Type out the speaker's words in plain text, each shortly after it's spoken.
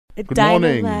Good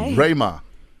morning, Rayma.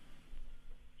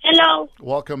 Hello,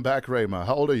 Welcome back, Rayma.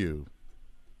 How old are you?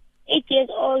 8 years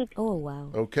old. Oh, wow.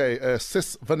 Okay,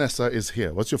 Sis Vanessa is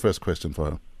here. What's your first question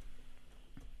for her?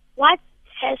 What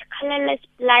has colorless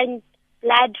blood,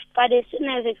 but as soon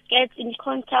as it gets in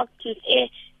contact with air,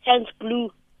 turns blue?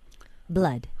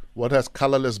 Blood. What has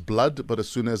colorless blood, but as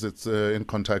soon as it's in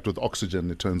contact with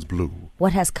oxygen, it turns blue?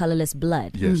 What has colorless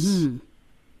blood? Yes.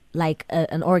 Like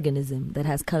an organism that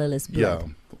has colorless blood. Yeah,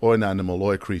 or an animal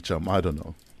or a creature. I don't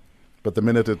know. But the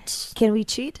minute it's... Can we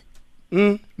cheat?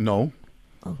 No.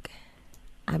 Okay.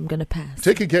 I'm going to pass.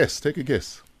 Take a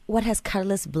guess. What has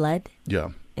colorless blood? Yeah,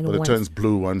 And but it once- turns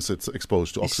blue once it's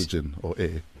exposed to oxygen or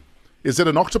air. Is it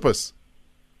an octopus?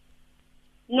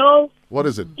 No, What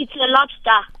is it? it's a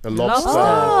lobster. A lobster.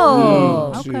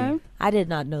 Oh. Okay. I did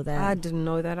not know that. I didn't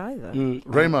know that either.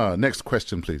 Rayma, next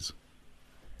question, please.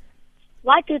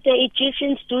 What do the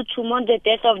Egyptians do to mourn the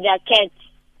death of their cats?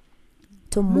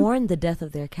 To mourn the death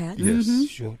of their cat? Yes.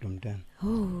 Sure, I'm done.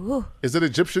 Oh. Is it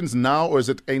Egyptians now or is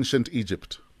it ancient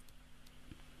Egypt?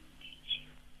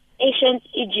 Ancient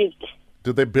Egypt.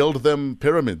 Did they build them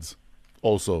pyramids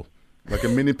also? Like a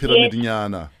mini pyramid in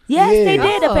Yana? Yes, they Yeah.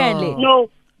 did, apparently. No,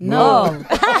 No.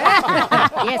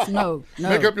 Yes, no.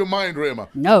 Make up your mind, Rayma.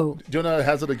 No. Do you want to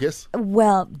hazard a guess?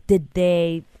 Well, did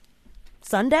they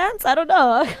Sundance? I don't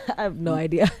know. I have no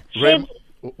idea. Rayma,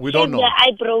 we don't shave know. their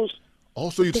eyebrows.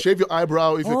 Also, you'd shave your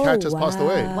eyebrow if your cat has passed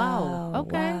away. Wow.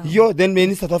 Okay. Yo, then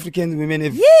many South African women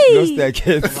have Yay! lost their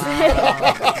kids.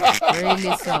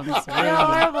 Really songs.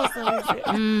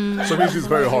 Really. So means she's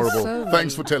very horrible.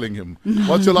 Thanks for telling him.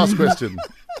 What's your last question?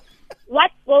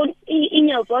 What bone in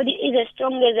your body is as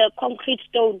strong as a concrete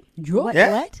stone? What?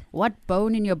 Yeah? What? What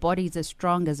bone in your body is as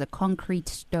strong as a concrete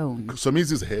stone? So means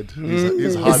his head. He's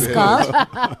His hard skull?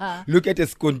 headed. Look at a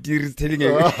scontiri telling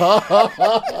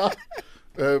her.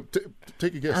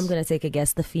 Take a guess. I'm going to take a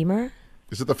guess. The femur?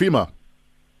 Is it the femur?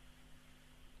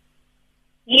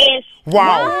 Yes.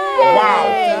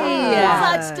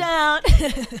 Touchdown.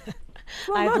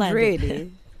 Well, I've not landed.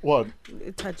 really. What?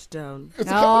 A touchdown. It's,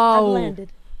 I've Oh, landed.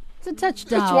 it's a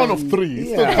touchdown. it's one of three. It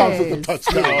still counts as a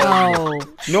touchdown. Oh,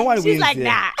 No one She's wins like, here.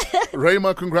 nah.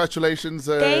 Rayma, congratulations.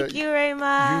 Thank you,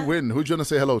 Rayma. You win. Who do you want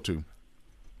to say hello to?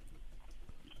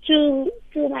 To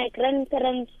my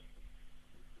grandparents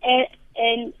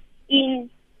and in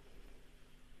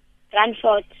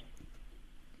Ranford.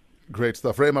 Great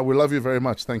stuff. Rayma, we love you very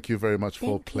much. Thank you very much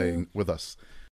for playing with us.